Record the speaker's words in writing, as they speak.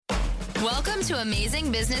Welcome to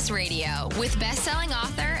Amazing Business Radio with best-selling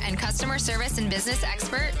author and customer service and business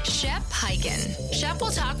expert, Shep Hyken. Shep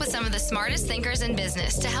will talk with some of the smartest thinkers in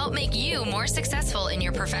business to help make you more successful in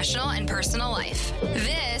your professional and personal life.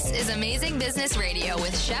 This is Amazing Business Radio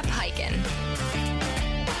with Shep Hyken.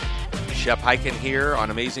 Shep Hyken here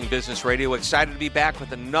on Amazing Business Radio. Excited to be back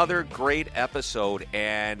with another great episode.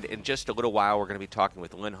 And in just a little while, we're going to be talking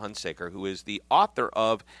with Lynn Hunsaker, who is the author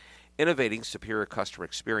of Innovating Superior Customer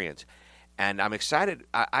Experience. And I'm excited.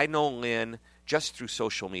 I know Lynn just through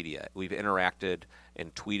social media. We've interacted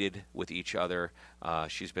and tweeted with each other.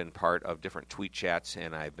 She's been part of different tweet chats,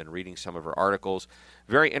 and I've been reading some of her articles.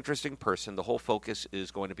 Very interesting person. The whole focus is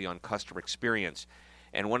going to be on customer experience.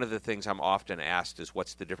 And one of the things I'm often asked is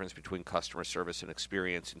what's the difference between customer service and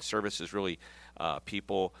experience? And service is really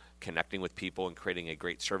people connecting with people and creating a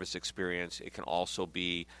great service experience. It can also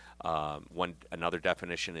be another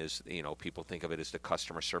definition is, people think of it as the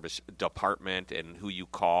customer service department and who you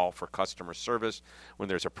call for customer service when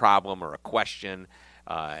there's a problem or a question.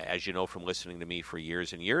 As you know from listening to me for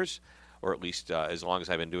years and years, or at least as long as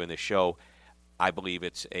I've been doing this show, I believe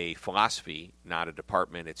it's a philosophy, not a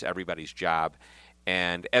department. It's everybody's job.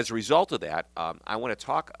 And as a result of that, I want to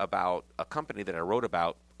talk about a company that I wrote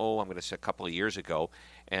about, I'm going to say a couple of years ago,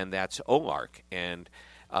 and that's Olark. And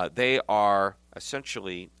they are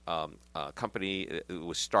essentially a company that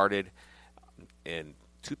was started in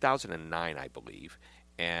 2009, I believe,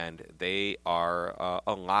 and they are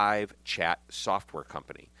a live chat software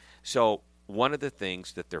company. So one of the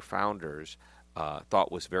things that their founders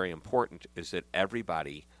thought was very important is that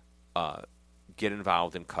everybody get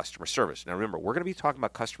involved in customer service. Now remember, we're going to be talking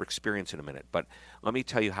about customer experience in a minute, but let me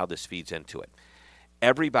tell you how this feeds into it.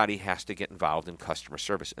 Everybody has to get involved in customer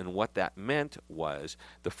service. And what that meant was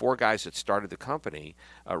the four guys that started the company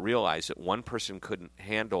realized that one person couldn't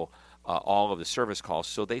handle all of the service calls,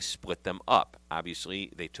 so they split them up. Obviously,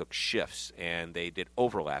 they took shifts and they did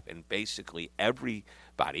overlap. And basically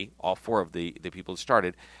everybody, all four of the people that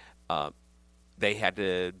started, they had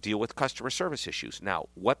to deal with customer service issues. Now,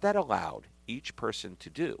 what that allowed each person to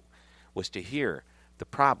do was to hear the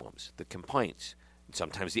problems, the complaints, and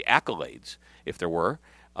sometimes the accolades, if there were,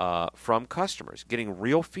 from customers, getting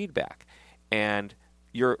real feedback. And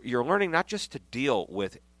you're learning not just to deal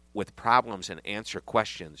with problems and answer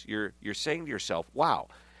questions. You're saying to yourself, wow,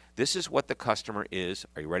 this is what the customer is,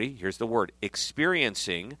 are you ready? Here's the word,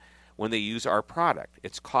 experiencing when they use our product.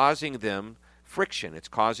 It's causing them friction. It's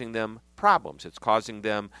causing them problems. It's causing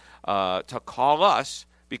them to call us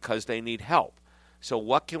because they need help. So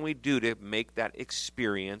what can we do to make that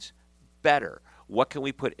experience better? What can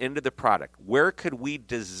we put into the product? Where could we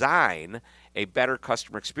design a better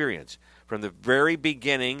customer experience? From the very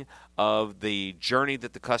beginning of the journey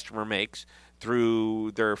that the customer makes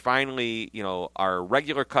through their finally, our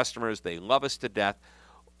regular customers, they love us to death,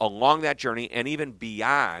 along that journey and even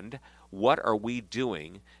beyond, what are we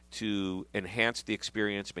doing to enhance the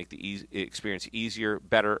experience, make the experience easier,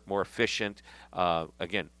 better, more efficient?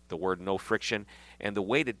 Again, the word no friction. And the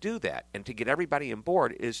way to do that and to get everybody on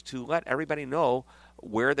board is to let everybody know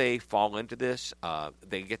where they fall into this.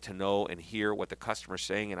 They get to know and hear what the customer's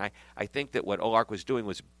saying. And I think that what Olark was doing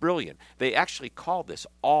was brilliant. They actually called this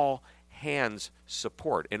all hands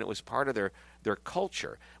support, and it was part of their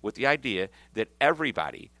culture with the idea that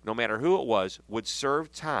everybody, no matter who it was, would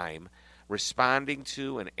serve time responding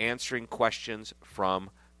to and answering questions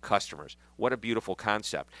from customers. What a beautiful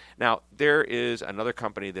concept. Now, there is another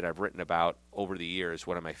company that I've written about over the years,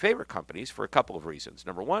 one of my favorite companies, for a couple of reasons.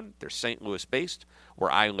 Number one, they're St. Louis-based, where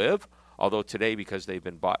I live, although today, because they've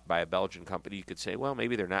been bought by a Belgian company, you could say, well,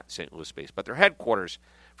 maybe they're not St. Louis-based, but their headquarters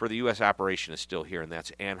for the U.S. operation is still here, and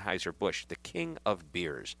that's Anheuser-Busch, the king of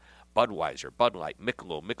beers. Budweiser, Bud Light,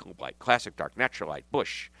 Michelob, Michelob Light, Classic Dark, Natural Light,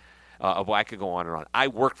 Busch. I could go on and on. I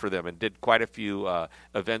worked for them and did quite a few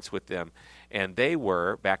events with them. And they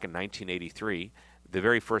were, back in 1983, the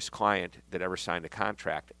very first client that ever signed a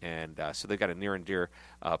contract. And so they got a near and dear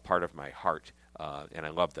part of my heart, and I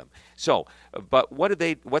love them. So, but what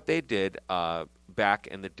they did back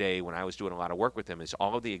in the day when I was doing a lot of work with them is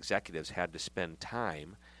all of the executives had to spend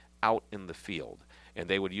time out in the field. And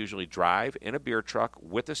they would usually drive in a beer truck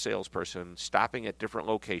with a salesperson, stopping at different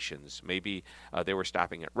locations. Maybe they were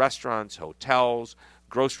stopping at restaurants, hotels,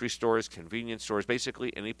 grocery stores, convenience stores,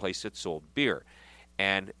 basically any place that sold beer.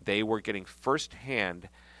 And they were getting firsthand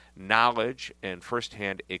knowledge and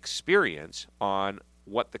firsthand experience on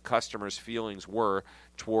what the customer's feelings were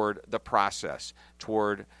toward the process,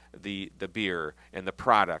 toward the beer and the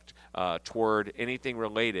product, toward anything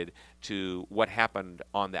related to what happened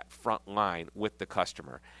on that front line with the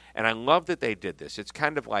customer. And I love that they did this. It's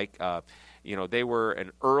kind of like, they were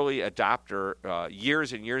an early adopter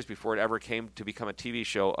years and years before it ever came to become a TV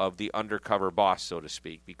show of the undercover boss, so to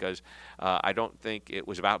speak, because I don't think it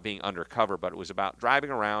was about being undercover, but it was about driving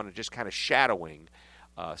around and just kind of shadowing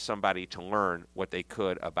somebody to learn what they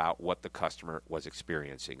could about what the customer was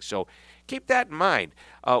experiencing. So keep that in mind.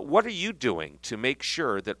 What are you doing to make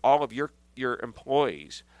sure that all of your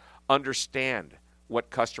employees understand what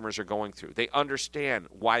customers are going through? They understand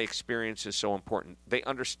why experience is so important. They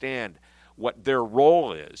understand what their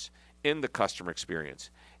role is in the customer experience.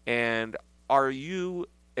 And are you,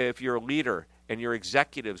 if you're a leader and your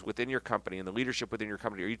executives within your company and the leadership within your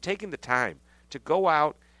company, are you taking the time to go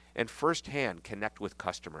out and firsthand connect with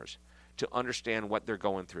customers to understand what they're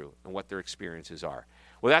going through and what their experiences are?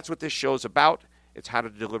 Well, that's what this show is about. It's how to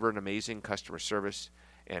deliver an amazing customer service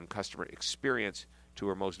and customer experience to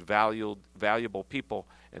our most valuable people,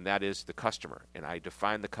 and that is the customer. And I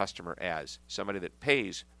define the customer as somebody that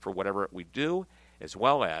pays for whatever we do, as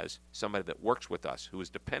well as somebody that works with us, who is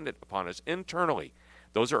dependent upon us internally.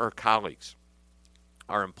 Those are our colleagues,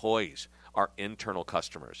 our employees, our internal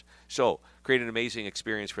customers. So create an amazing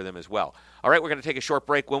experience for them as well. All right, we're going to take a short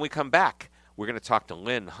break. When we come back, we're going to talk to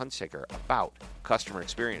Lynn Hunsaker about customer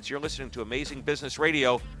experience. You're listening to Amazing Business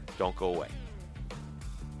Radio. Don't go away.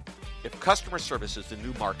 If customer service is the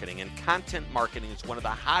new marketing and content marketing is one of the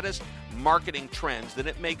hottest marketing trends, then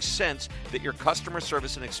it makes sense that your customer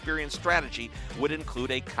service and experience strategy would include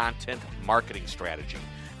a content marketing strategy.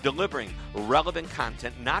 Delivering relevant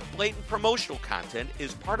content, not blatant promotional content,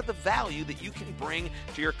 is part of the value that you can bring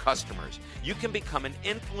to your customers. You can become an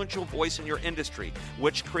influential voice in your industry,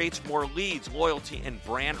 which creates more leads, loyalty, and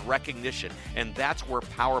brand recognition. And that's where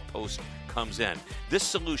PowerPost comes in. This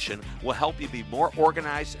solution will help you be more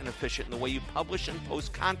organized and efficient in the way you publish and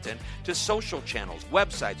post content to social channels,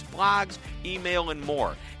 websites, blogs, email, and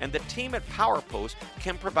more. And the team at PowerPost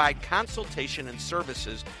can provide consultation and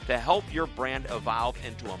services to help your brand evolve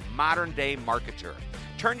into a modern-day marketer.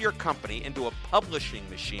 Turn your company into a publishing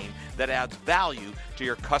machine that adds value to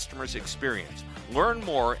your customers' experience. Learn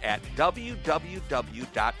more at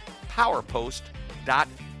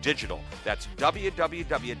www.powerpost.digital. That's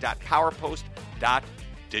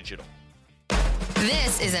www.powerpost.digital.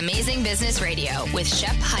 This is Amazing Business Radio with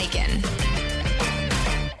Shep Hyken.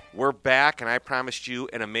 We're back, and I promised you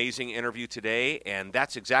an amazing interview today, and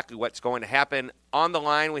that's exactly what's going to happen. On the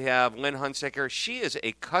line, we have Lynn Hunsaker. She is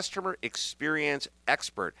a customer experience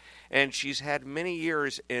expert, and she's had many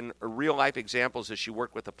years in real-life examples as she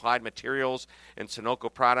worked with Applied Materials and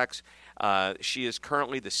Sunoco Products. She is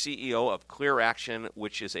currently the CEO of Clear Action,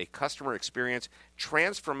 which is a customer experience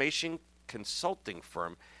transformation consulting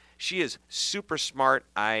firm. She is super smart.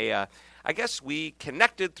 I guess we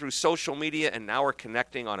connected through social media, and now we're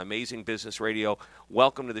connecting on Amazing Business Radio.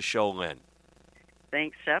 Welcome to the show, Lynn.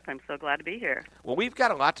 Thanks, Shep. I'm so glad to be here. Well, we've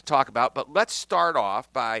got a lot to talk about, but let's start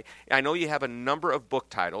off by, I know you have a number of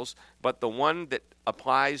book titles, but the one that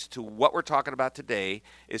applies to what we're talking about today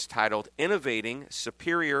is titled Innovating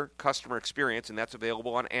Superior Customer Experience, and that's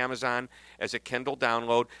available on Amazon as a Kindle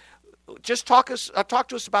download. Just talk to us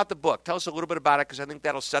about the book. Tell us a little bit about it, because I think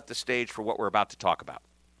that'll set the stage for what we're about to talk about.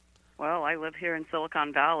 Well, I live here in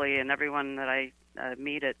Silicon Valley, and everyone that I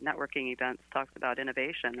meet at networking events talks about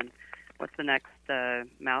innovation and what's the next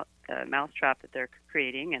mousetrap that they're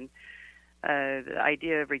creating, and the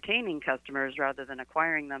idea of retaining customers rather than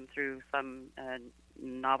acquiring them through some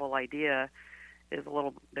novel idea is a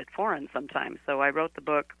little bit foreign sometimes. So I wrote the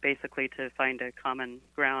book basically to find a common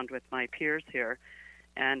ground with my peers here.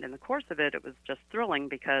 And in the course of it, it was just thrilling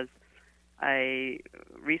because I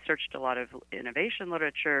researched a lot of innovation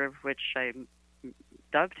literature, which I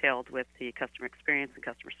dovetailed with the customer experience and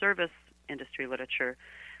customer service industry literature,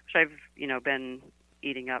 which I've been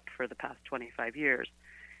eating up for the past 25 years.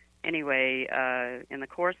 Anyway, in the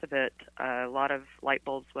course of it, a lot of light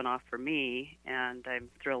bulbs went off for me, and I'm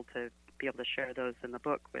thrilled to be able to share those in the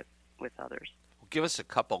book with others. Well, give us a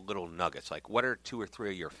couple little nuggets. Like, what are 2 or 3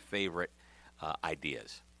 of your favorite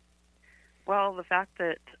ideas? Well, the fact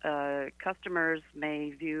that customers may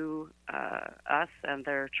view us and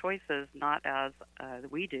their choices not as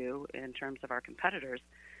we do in terms of our competitors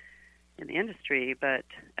in the industry, but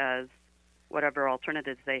as whatever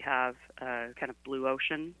alternatives they have, kind of blue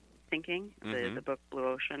ocean thinking. Mm-hmm. The book Blue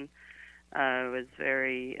Ocean was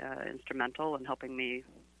very instrumental in helping me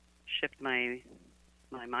shift my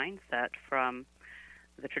mindset from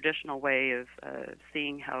the traditional way of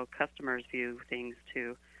seeing how customers view things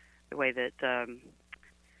to the way that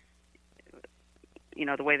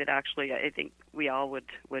the way that actually I think we all would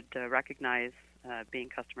recognize being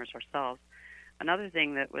customers ourselves. Another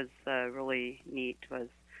thing that was really neat was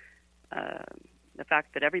the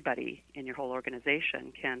fact that everybody in your whole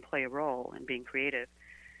organization can play a role in being creative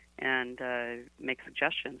and make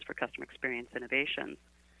suggestions for customer experience innovations.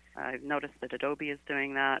 I've noticed that Adobe is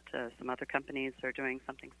doing that. Some other companies are doing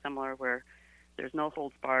something similar where there's no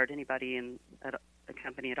holds barred. Anybody in the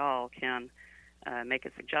company at all can make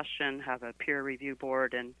a suggestion, have a peer review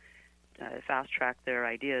board, and fast track their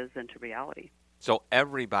ideas into reality. So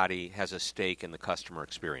everybody has a stake in the customer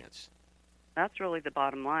experience. That's really the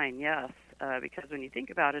bottom line, yes, because when you think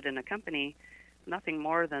about it in a company, nothing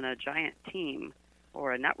more than a giant team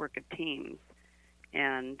or a network of teams.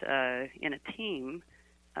 And in a team,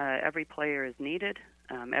 every player is needed.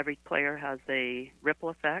 Every player has a ripple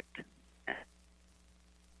effect.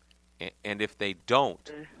 And if they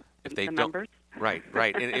don't, members. Right.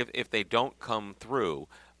 And if they don't come through,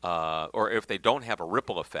 or if they don't have a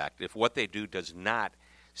ripple effect, if what they do does not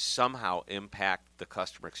somehow impact the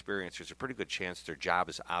customer experience, there's a pretty good chance their job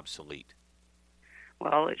is obsolete.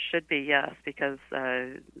 Well, it should be, yes, because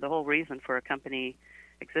the whole reason for a company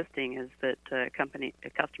existing is that a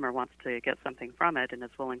customer wants to get something from it and is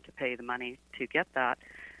willing to pay the money to get that.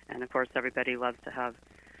 And, of course, everybody loves to have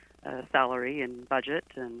a salary and budget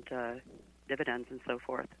and dividends and so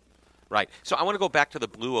forth. Right. So I want to go back to the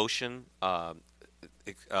Blue Ocean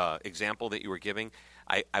example that you were giving.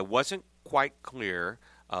 I wasn't quite clear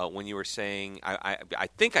when you were saying, I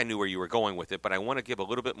think I knew where you were going with it, but I want to give a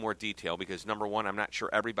little bit more detail because, number one, I'm not sure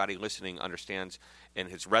everybody listening understands and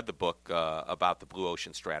has read the book about the Blue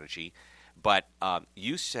Ocean strategy. But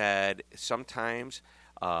you said sometimes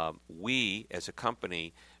we, as a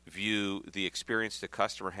company, view the experience the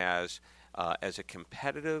customer has as a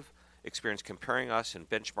competitive experience, comparing us and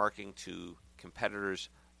benchmarking to competitors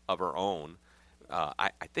of our own. I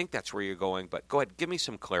think that's where you're going, but go ahead, give me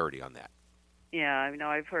some clarity on that. Yeah, I know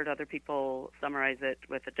I've heard other people summarize it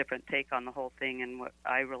with a different take on the whole thing, and what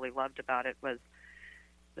I really loved about it was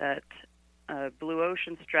that Blue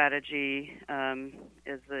Ocean strategy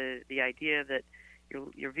is the idea that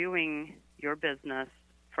you're viewing your business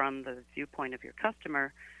from the viewpoint of your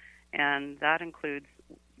customer, and that includes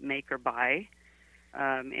make or buy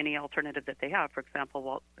any alternative that they have. For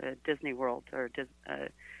example, Disney World or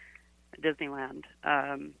Disneyland.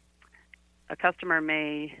 A customer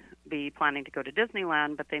may be planning to go to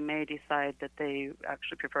Disneyland, but they may decide that they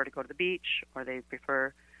actually prefer to go to the beach, or they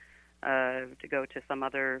prefer to go to some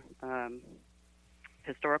other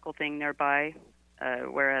historical thing nearby,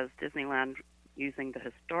 whereas Disneyland, using the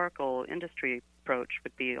historical industry approach,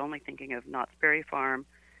 would be only thinking of Knott's Berry Farm,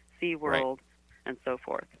 SeaWorld, right, and so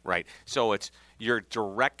forth. Right. So it's your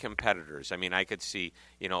direct competitors. I mean, I could see,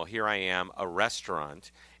 here I am, a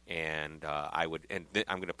restaurant, and I'm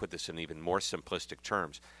going to put this in even more simplistic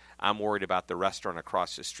terms. I'm worried about the restaurant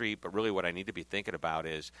across the street, but really what I need to be thinking about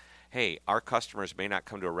is, hey, our customers may not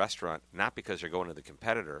come to a restaurant not because they're going to the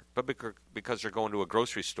competitor, but because they're going to a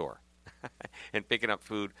grocery store and picking up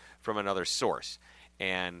food from another source.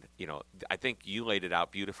 And, I think you laid it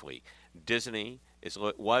out beautifully. Disney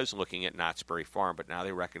was looking at Knott's Berry Farm, but now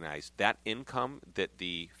they recognize that income that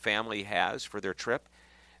the family has for their trip,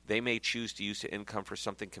 they may choose to use the income for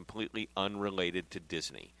something completely unrelated to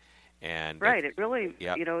Disney. And right. It really,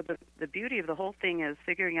 yep. The beauty of the whole thing is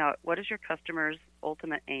figuring out what is your customer's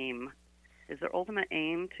ultimate aim. Is their ultimate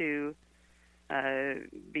aim to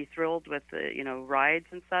be thrilled with rides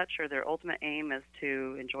and such, or their ultimate aim is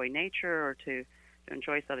to enjoy nature or to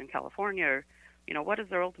enjoy Southern California? Or, what is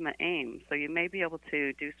their ultimate aim? So you may be able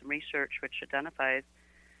to do some research which identifies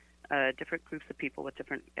different groups of people with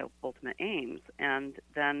different ultimate aims. And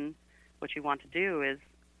then what you want to do is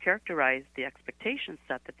characterize the expectation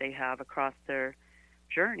set that they have across their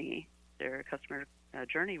journey, their customer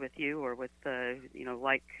journey with you or with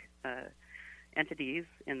entities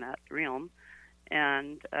in that realm.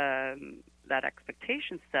 And that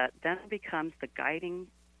expectation set then becomes the guiding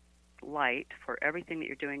light for everything that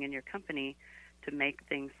you're doing in your company to make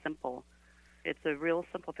things simple. It's a real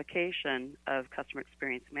simplification of customer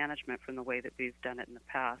experience management from the way that we've done it in the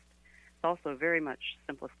past. It's also a very much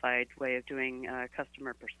simplified way of doing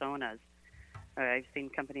customer personas. I've seen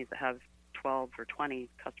companies that have 12 or 20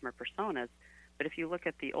 customer personas, but if you look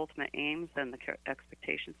at the ultimate aims and the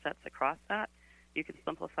expectation sets across that, you can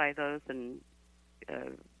simplify those and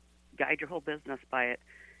guide your whole business by it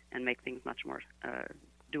and make things much more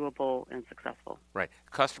doable and successful. Right.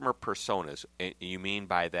 Customer personas, you mean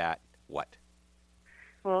by that what?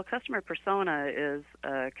 Well, customer persona is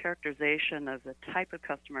a characterization of the type of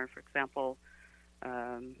customer. For example,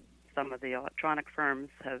 some of the electronic firms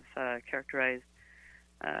have characterized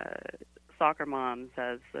soccer moms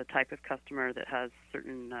as the type of customer that has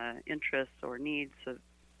certain interests or needs of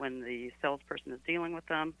when the salesperson is dealing with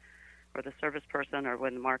them, or the service person, or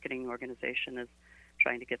when the marketing organization is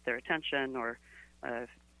trying to get their attention, or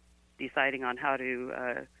deciding on how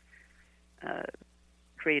to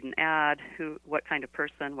create an ad, what kind of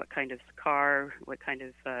person, what kind of car, what kind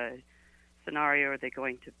of scenario are they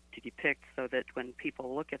going to depict, so that when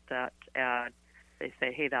people look at that ad, they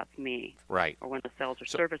say, hey, that's me. Right. Or when the sales or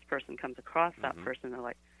service person comes across that person, they're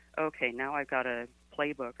like, okay, now I've got a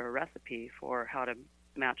playbook or a recipe for how to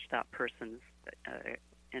match that person's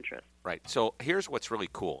interest. Right. So here's what's really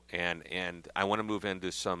cool, and I want to move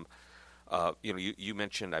into some, you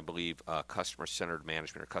mentioned, I believe, customer-centered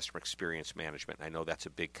management or customer experience management. I know that's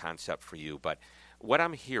a big concept for you, but what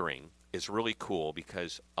I'm hearing is really cool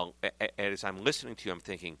because as I'm listening to you, I'm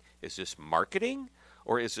thinking, is this marketing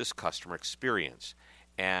or is this customer experience?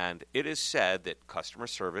 And it is said that customer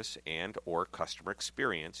service and or customer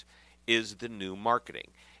experience is the new marketing.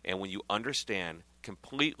 And when you understand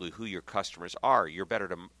completely who your customers are, you're better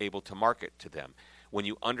able to market to them. When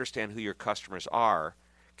you understand who your customers are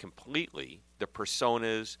completely, the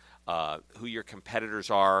personas, who your competitors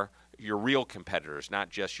are, your real competitors, not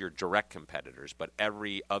just your direct competitors, but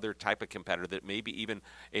every other type of competitor that may be even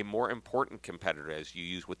a more important competitor, as you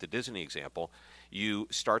use with the Disney example, you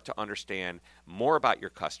start to understand more about your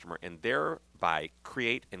customer and thereby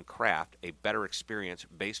create and craft a better experience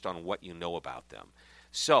based on what you know about them.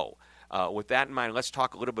 So, with that in mind, let's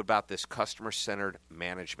talk a little bit about this customer-centered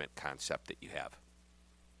management concept that you have.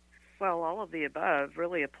 Well, all of the above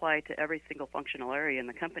really apply to every single functional area in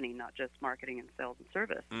the company, not just marketing and sales and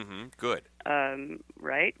service. Mm-hmm. Good.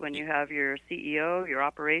 Right? When you have your CEO, your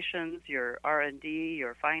operations, your R&D,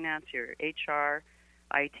 your finance, your HR,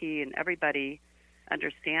 IT, and everybody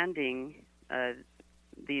understanding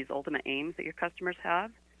these ultimate aims that your customers have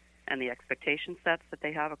and the expectation sets that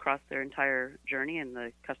they have across their entire journey and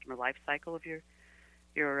the customer life cycle of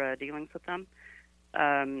your dealings with them.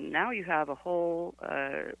 Now you have a whole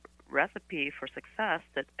recipe for success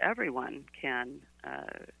that everyone can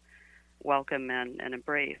welcome and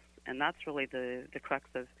embrace. And that's really the crux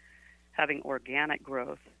of having organic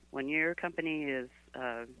growth. When your company is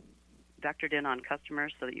vectored in on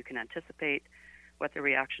customers so that you can anticipate what the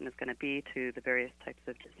reaction is going to be to the various types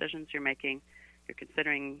of decisions you're making, you're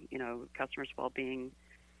considering, customers' well-being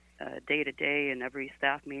day to day in every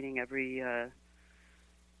staff meeting, every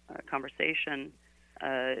conversation,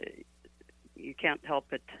 you can't help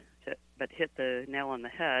but hit the nail on the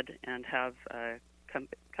head and have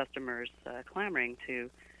customers clamoring to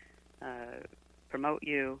promote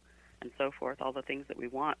you and so forth, all the things that we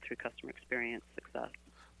want through customer experience success.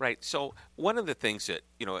 Right. So one of the things that,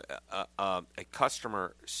 a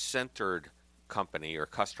customer-centered company or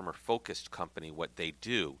customer-focused company, what they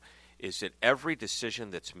do is that every decision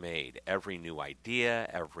that's made, every new idea,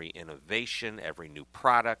 every innovation, every new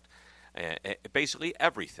product, basically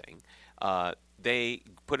everything, they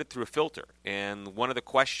put it through a filter. And one of the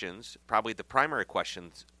questions, probably the primary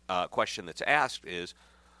question that's asked is,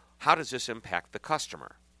 how does this impact the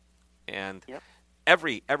customer? And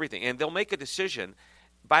everything. And they'll make a decision,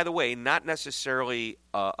 by the way, not necessarily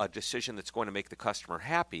a decision that's going to make the customer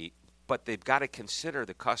happy, but they've got to consider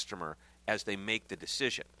the customer as they make the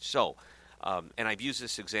decision. So, and I've used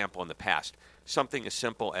this example in the past, something as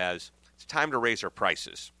simple as, it's time to raise our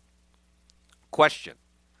prices. Question,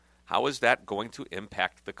 how is that going to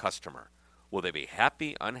impact the customer? Will they be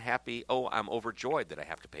happy, unhappy? Oh, I'm overjoyed that I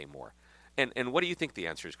have to pay more. And what do you think the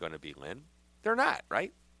answer is going to be, Lynn? They're not,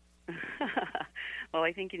 right? Well,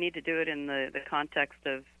 I think you need to do it in the context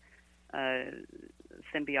of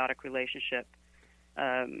symbiotic relationship.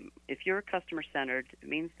 If you're customer-centered, it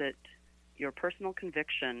means that your personal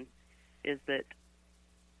conviction is that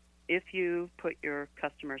if you put your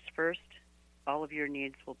customers first, all of your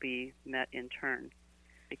needs will be met in turn,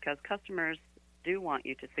 because customers do want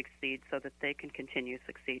you to succeed so that they can continue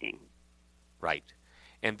succeeding. Right.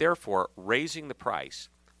 And therefore, raising the price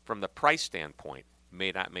from the price standpoint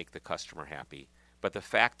may not make the customer happy, but the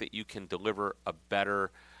fact that you can deliver a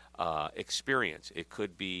better experience. It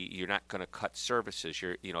could be you're not going to cut services.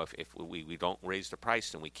 If we don't raise the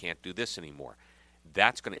price, then we can't do this anymore.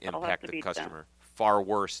 That's going to impact the customer far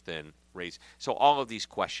worse than raise. So all of these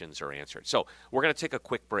questions are answered. So we're going to take a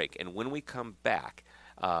quick break, and when we come back,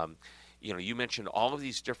 you mentioned all of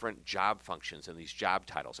these different job functions and these job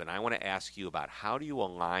titles, and I want to ask you about how do you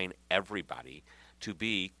align everybody to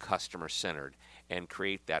be customer-centered and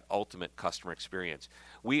create that ultimate customer experience.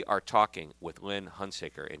 We are talking with Lynn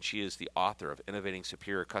Hunsaker, and she is the author of Innovating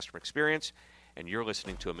Superior Customer Experience, and you're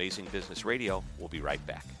listening to Amazing Business Radio. We'll be right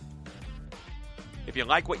back. If you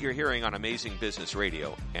like what you're hearing on Amazing Business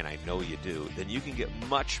Radio, and I know you do, then you can get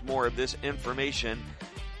much more of this information.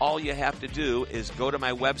 All you have to do is go to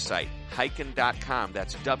my website, hyken.com.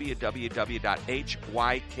 That's www.hyken.com.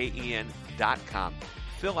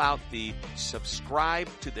 Fill out the subscribe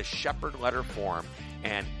to the Shepherd Letter form,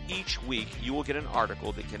 and each week you will get an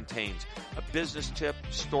article that contains a business tip,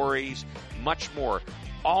 stories, much more,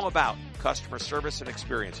 all about customer service and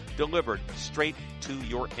experience delivered straight to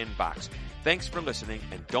your inbox. Thanks for listening,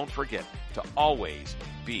 and don't forget to always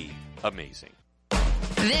be amazing.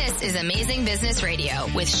 This is Amazing Business Radio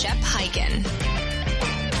with Shep Hyken.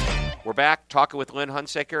 We're back talking with Lynn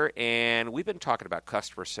Hunsaker, and we've been talking about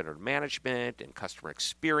customer-centered management and customer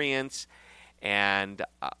experience. And,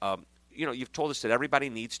 you've told us that everybody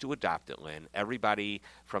needs to adopt it, Lynn. Everybody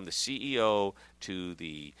from the CEO to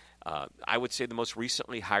the I would say the most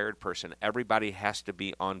recently hired person, everybody has to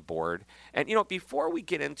be on board. And, before we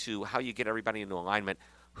get into how you get everybody into alignment,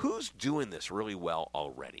 who's doing this really well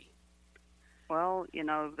already? Well,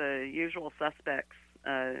 the usual suspects,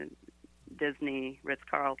 Disney,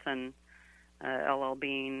 Ritz-Carlton, LL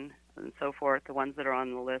Bean, and so forth, the ones that are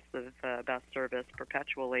on the list of best service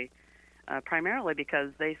perpetually, primarily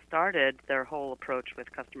because they started their whole approach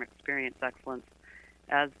with customer experience excellence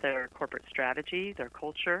as their corporate strategy, their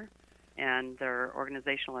culture, and their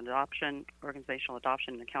organizational adoption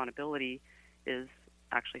and accountability is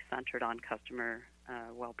actually centered on customer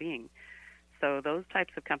well-being. So those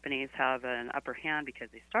types of companies have an upper hand because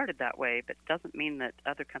they started that way, but it doesn't mean that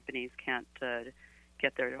other companies can't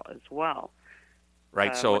get there as well.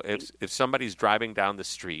 Right. So if somebody's driving down the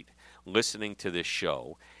street listening to this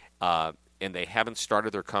show and they haven't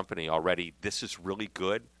started their company already, this is really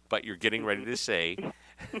good, but you're getting ready to say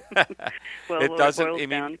well, it doesn't. It boils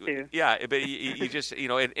down to. Yeah, but you just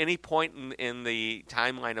at any point in the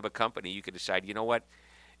timeline of a company, you can decide. You know what?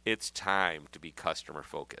 It's time to be customer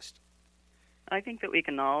focused. I think that we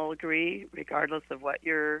can all agree, regardless of what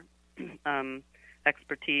your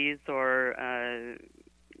expertise or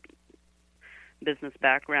business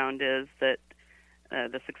background is, that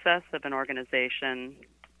the success of an organization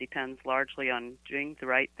depends largely on doing the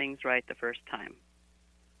right things right the first time.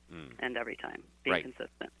 And every time, being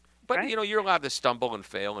consistent. But, right? You're allowed to stumble and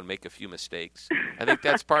fail and make a few mistakes. I think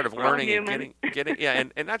that's part of learning and getting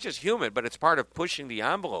and not just human, but it's part of pushing the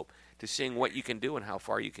envelope to seeing what you can do and how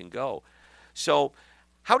far you can go. So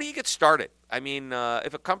how do you get started? I mean,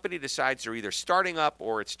 if a company decides they're either starting up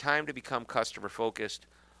or it's time to become customer-focused,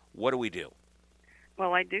 what do we do?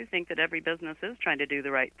 Well, I do think that every business is trying to do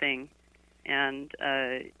the right thing and,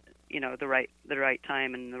 the right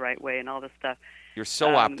time and the right way and all this stuff. You're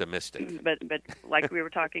so optimistic. But like we were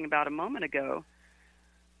talking about a moment ago,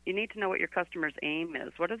 you need to know what your customer's aim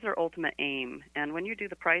is. What is their ultimate aim? And when you do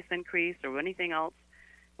the price increase or anything else,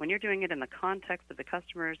 when you're doing it in the context of the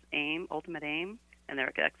customer's ultimate aim, and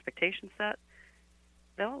their expectation set,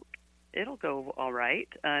 it'll go all right.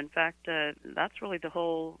 In fact, that's really the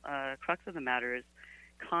whole crux of the matter is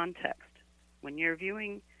context. When you're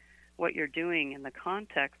viewing what you're doing in the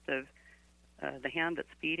context of the hand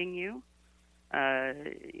that's feeding you,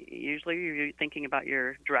 usually you're thinking about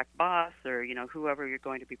your direct boss or whoever you're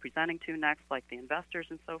going to be presenting to next, like the investors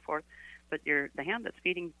and so forth. But the hand that's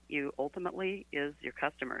feeding you ultimately is your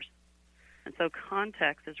customers, and so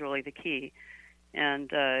context is really the key. And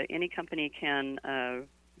any company can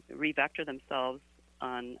re-vector themselves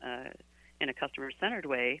in a customer-centered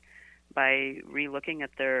way by re-looking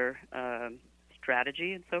at their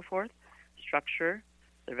strategy and so forth, structure,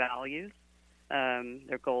 their values,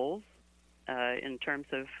 their goals, in terms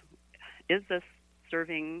of, is this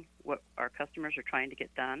serving what our customers are trying to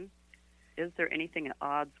get done? Is there anything at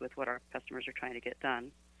odds with what our customers are trying to get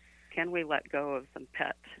done? Can we let go of some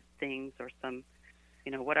pet things or some,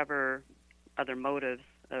 whatever other motives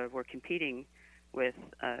we're competing with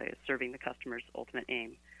serving the customer's ultimate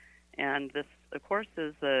aim? And this, of course,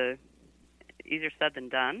 is easier said than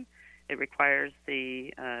done. It requires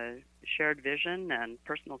the shared vision and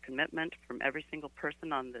personal commitment from every single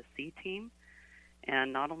person on the C team.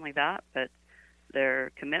 And not only that, but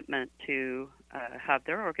their commitment to have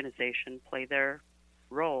their organization play their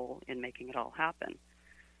role in making it all happen.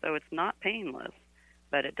 So it's not painless,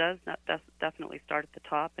 but it does definitely start at the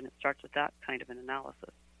top, and it starts with that kind of an analysis.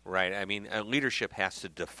 Right. I mean, leadership has to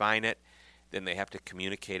define it, then they have to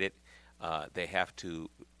communicate it. They have to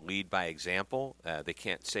lead by example. They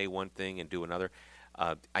can't say one thing and do another.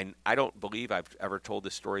 I don't believe I've ever told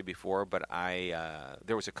this story before, but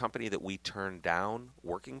there was a company that we turned down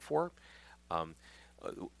working for.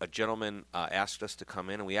 A gentleman asked us to come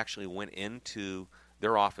in, and we actually went into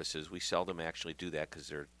their offices. We seldom actually do that because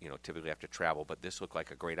they're typically have to travel, but this looked like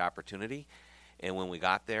a great opportunity. And when we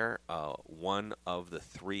got there, one of the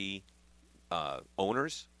three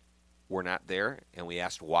owners were not there, and we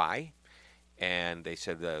asked why, and they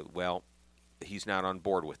said, well, he's not on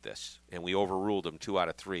board with this, and we overruled him 2 out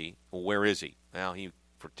of 3. Well, where is he? Well,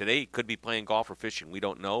 for today he could be playing golf or fishing. We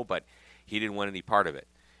don't know, but he didn't want any part of it,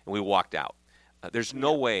 and we walked out. There's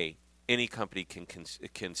no way any company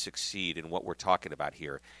can succeed in what we're talking about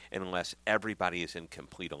here unless everybody is in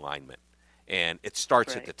complete alignment, and it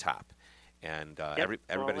starts at the top, and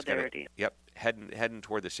everybody's got to heading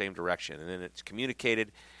toward the same direction, and then it's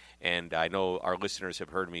communicated. And I know our listeners have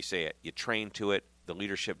heard me say it. You train to it, the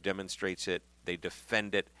leadership demonstrates it, they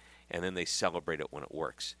defend it, and then they celebrate it when it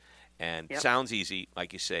works. And sounds easy,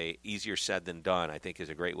 like you say, easier said than done, I think is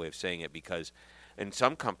a great way of saying it, because in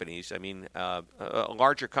some companies, I mean, a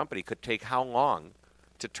larger company could take how long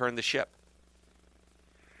to turn the ship?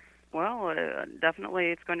 Well,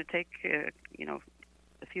 definitely it's going to take, a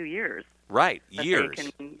few years. Right, but years.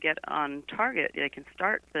 They can get on target. They can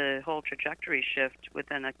start the whole trajectory shift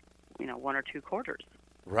within 1 or 2 quarters.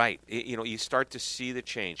 Right. You start to see the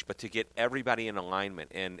change, but to get everybody in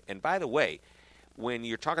alignment. And by the way, when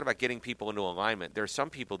you're talking about getting people into alignment, there are some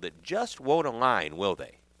people that just won't align, will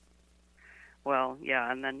they? Well,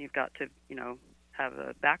 yeah, and then you've got to, have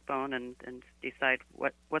a backbone and decide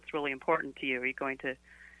what's really important to you. Are you going to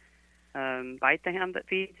bite the hand that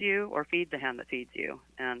feeds you or feed the hand that feeds you?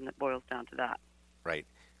 And it boils down to that. Right.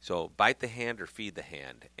 So bite the hand or feed the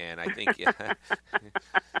hand. And I think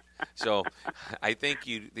so I think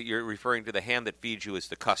you're referring to the hand that feeds you as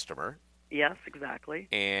the customer. Yes, exactly.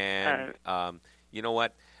 And you know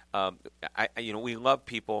what? We love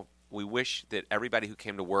people. We wish that everybody who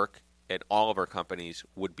came to work at all of our companies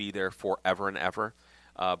would be there forever and ever.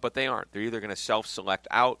 But they aren't. They're either going to self-select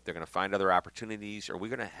out, they're going to find other opportunities, or we're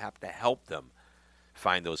going to have to help them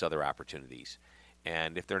find those other opportunities.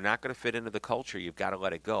 And if they're not going to fit into the culture, you've got to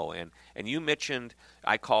let it go. And you mentioned,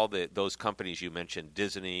 I call those companies you mentioned,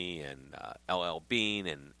 Disney and LL Bean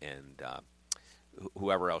and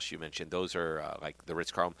whoever else you mentioned. Those are like the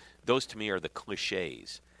Ritz-Carlton. Those to me are the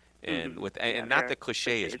cliches. And not the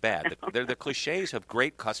cliche is bad. They're the cliches of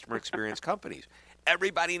great customer experience companies.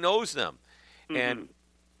 Everybody knows them. And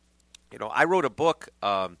I wrote a book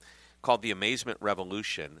called The Amazement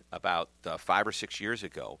Revolution about 5 or 6 years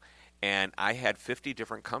ago, and I had 50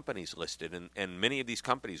 different companies listed, and many of these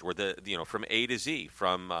companies were from A to Z,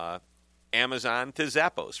 from Amazon to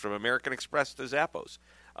Zappos, from American Express to Zappos,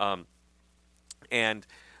 and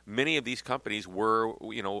many of these companies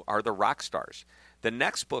are the rock stars. The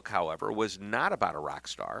next book, however, was not about a rock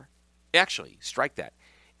star. Actually, strike that.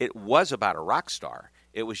 It was about a rock star.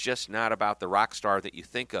 It was just not about the rock star that you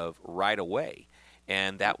think of right away,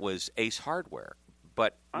 and that was Ace Hardware.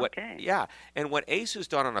 But what Ace has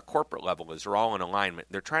done on a corporate level is they're all in alignment.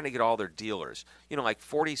 They're trying to get all their dealers, like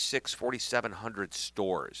 4,700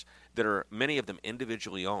 stores that are many of them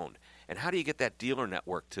individually owned. And how do you get that dealer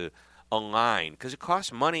network to align? Because it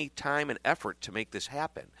costs money, time, and effort to make this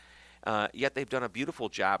happen. Yet they've done a beautiful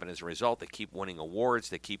job, and as a result, they keep winning awards.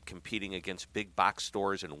 They keep competing against big box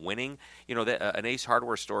stores and winning. An Ace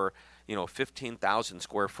Hardware store, 15,000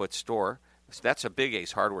 square foot store. That's a big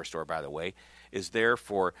Ace Hardware store, by the way, is there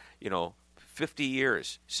for 50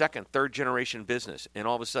 years, second, third generation business, and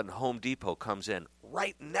all of a sudden Home Depot comes in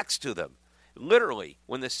right next to them. Literally,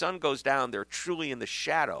 when the sun goes down, they're truly in the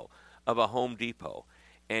shadow of a Home Depot.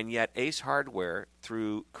 And yet Ace Hardware,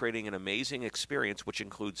 through creating an amazing experience, which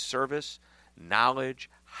includes service, knowledge,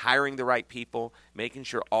 hiring the right people, making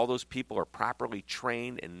sure all those people are properly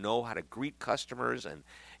trained and know how to greet customers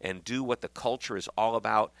and do what the culture is all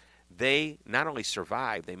about, they not only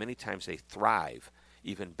survive, many times they thrive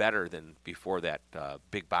even better than before that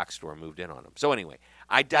big box store moved in on them. So anyway,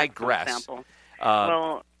 I digress.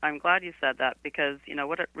 Well, I'm glad you said that, because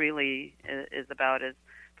what it really is about is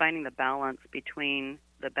finding the balance between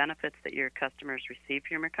the benefits that your customers receive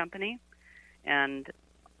from your company and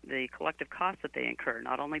the collective costs that they incur,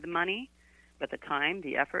 not only the money, but the time,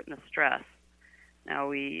 the effort, and the stress. Now,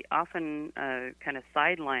 we often kind of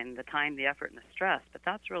sideline the time, the effort, and the stress, but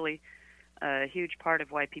that's really a huge part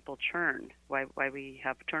of why people churn, why we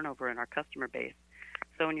have turnover in our customer base.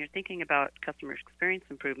 So when you're thinking about customer experience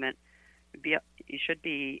improvement, you should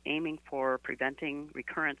be aiming for preventing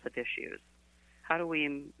recurrence of issues. How do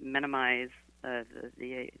we minimize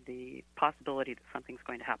the possibility that something's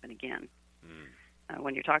going to happen again?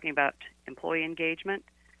 When you're talking about employee engagement,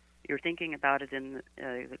 you're thinking about it in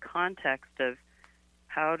the context of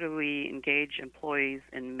how do we engage employees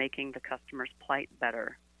in making the customer's plight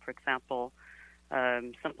better. For example,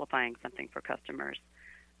 simplifying something for customers,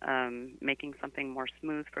 making something more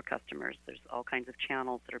smooth for customers. There's all kinds of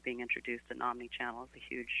channels that are being introduced, and omni-channel is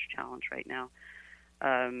a huge challenge right now.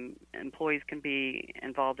 Employees can be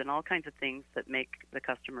involved in all kinds of things that make the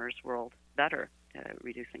customer's world better,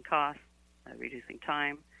 reducing costs, reducing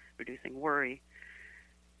time, reducing worry,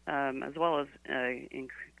 as well as in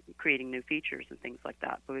creating new features and things like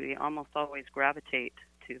that. But we almost always gravitate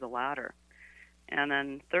to the latter. And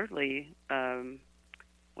then thirdly,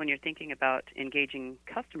 when you're thinking about engaging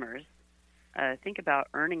customers, think about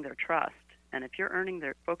earning their trust. And if you're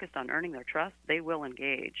focused on earning their trust, they will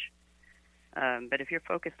engage. But if you're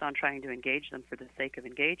focused on trying to engage them for the sake of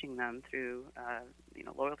engaging them through,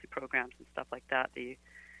 loyalty programs and stuff like that,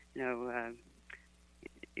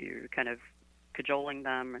 you're kind of cajoling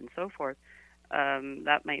them and so forth,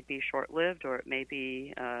 that might be short-lived, or it may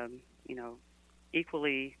be,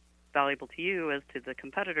 equally valuable to you as to the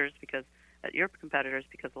competitors, because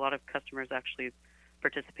a lot of customers actually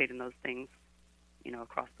participate in those things,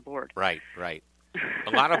 across the board. Right.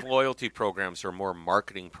 A lot of loyalty programs are more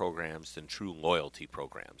marketing programs than true loyalty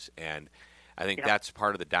programs, and I think that's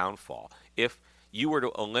part of the downfall. If you were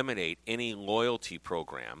to eliminate any loyalty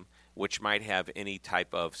program, which might have any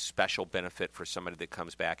type of special benefit for somebody that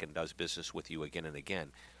comes back and does business with you again and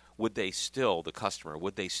again, the customer,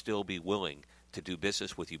 would they still be willing to do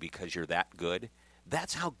business with you because you're that good?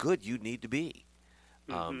 That's how good you need to be.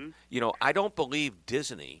 I don't believe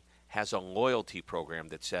Disney has a loyalty program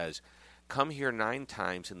that says, come here 9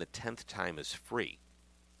 times and the 10th time is free.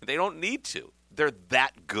 They don't need to. They're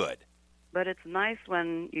that good. But it's nice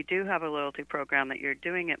when you do have a loyalty program that you're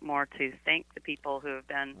doing it more to thank the people who have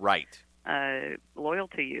been loyal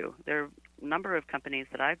to you. There are a number of companies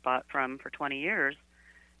that I've bought from for 20 years,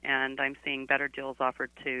 and I'm seeing better deals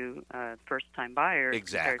offered to first-time buyers.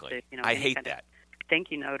 Exactly. To, I hate that. Thank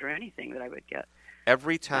you note or anything that I would get.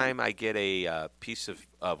 Every time I get a piece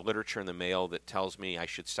of literature in the mail that tells me I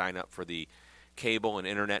should sign up for the cable and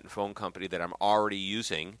internet and phone company that I'm already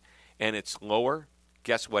using, and it's lower,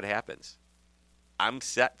 guess what happens? I'm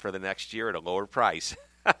set for the next year at a lower price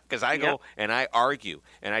because I go and I argue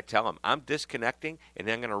and I tell them I'm disconnecting and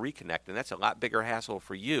then I'm going to reconnect, and that's a lot bigger hassle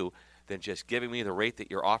for you than just giving me the rate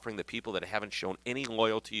that you're offering the people that haven't shown any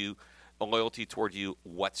loyalty toward you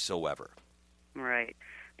whatsoever. Right.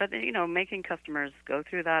 But, making customers go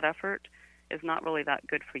through that effort is not really that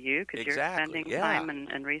good for you because you're spending time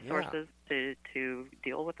and resources to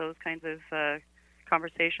deal with those kinds of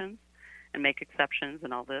conversations and make exceptions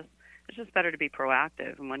and all this. It's just better to be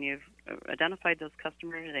proactive. And when you've identified those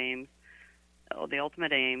customer aims, the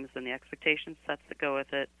ultimate aims and the expectation sets that go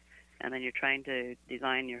with it, and then you're trying to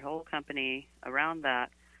design your whole company around that,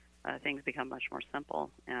 things become much more simple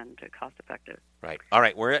and cost-effective. Right. All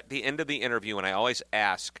right. We're at the end of the interview, and I always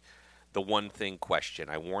ask the one thing question.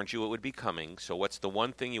 I warned you it would be coming. So what's the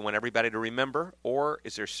one thing you want everybody to remember, or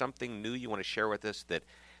is there something new you want to share with us that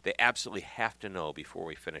they absolutely have to know before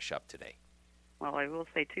we finish up today? Well, I will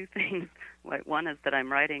say 2 things. One is that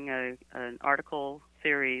I'm writing an article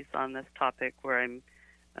series on this topic where I'm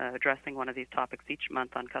addressing one of these topics each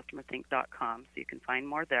month on CustomerThink.com, so you can find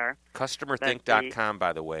more there. CustomerThink.com,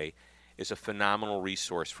 by the way, is a phenomenal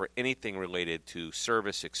resource for anything related to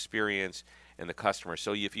service, experience, and the customer.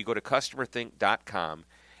 So if you go to CustomerThink.com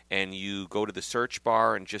and you go to the search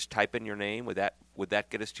bar and just type in your name, would that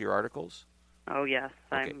get us to your articles? Oh, yes.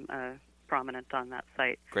 Okay. I'm prominent on that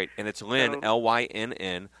site. Great. And it's Lynn,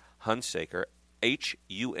 Lynn, Hunsaker,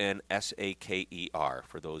 Hunsaker,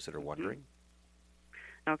 for those that are wondering.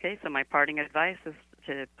 Okay, so my parting advice is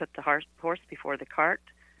to put the horse before the cart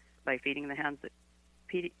by feeding the hand that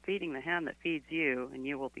feeds you, and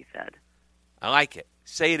you will be fed. I like it.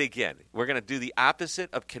 Say it again. We're going to do the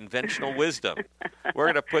opposite of conventional wisdom. We're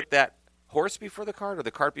going to put that horse before the cart or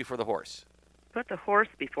the cart before the horse? Put the horse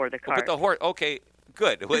before the cart. Put the horse. Okay,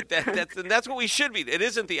 good. That's what we should be. It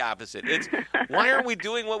isn't the opposite. It's why aren't we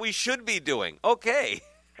doing what we should be doing? Okay.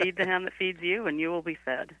 Feed the hand that feeds you, and you will be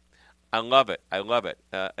fed. I love it.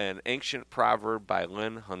 An ancient proverb by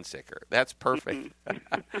Lynn Hunsaker. That's perfect.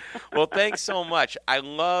 Well, thanks so much. I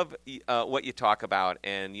love what you talk about,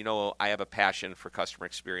 and I have a passion for customer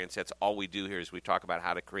experience. That's all we do here is we talk about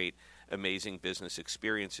how to create amazing business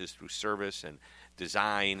experiences through service and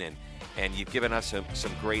design, and you've given us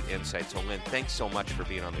some great insights. So, Lynn, thanks so much for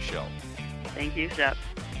being on the show. Thank you, Shep.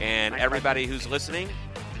 And everybody who's listening,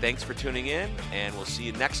 thanks for tuning in, and we'll see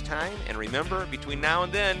you next time. And remember, between now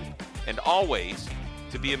and then, and always,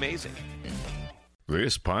 to be amazing.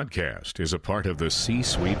 This podcast is a part of the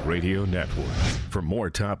C-Suite Radio Network. For more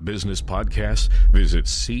top business podcasts, visit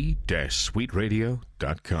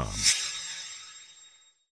c-suiteradio.com.